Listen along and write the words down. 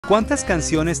¿Cuántas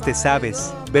canciones te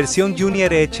sabes? Versión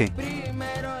Junior H.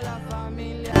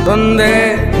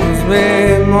 ¿Dónde nos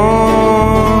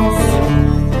vemos?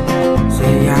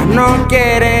 Si ya no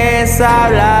quieres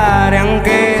hablar,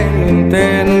 aunque lo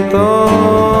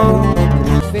intento.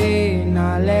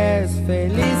 Finales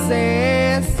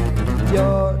felices,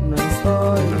 yo no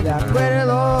estoy de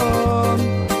acuerdo.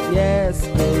 Y es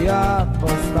que yo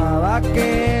apostaba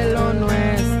que lo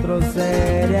nuestro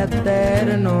sería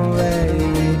eterno, baby.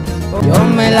 Yo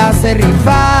me la sé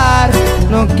rifar,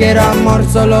 no quiero amor,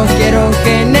 solo quiero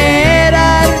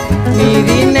generar mi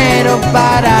dinero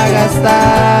para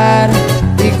gastar.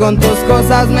 Y con tus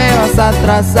cosas me vas a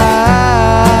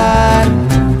atrasar.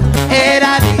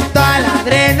 Era adicto a la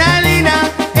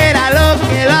adrenalina, era lo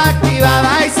que lo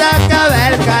activaba y sacaba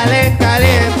el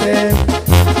caliente.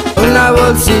 Una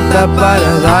bolsita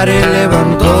para dar el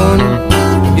levantón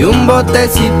y un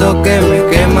botecito que me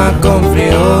quema con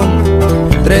frío.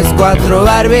 3, 4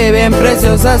 Barbie bien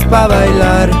preciosas pa'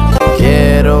 bailar.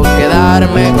 Quiero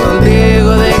quedarme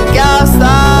contigo de que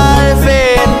hasta el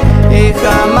fin y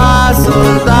jamás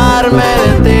soltarme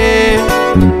de ti.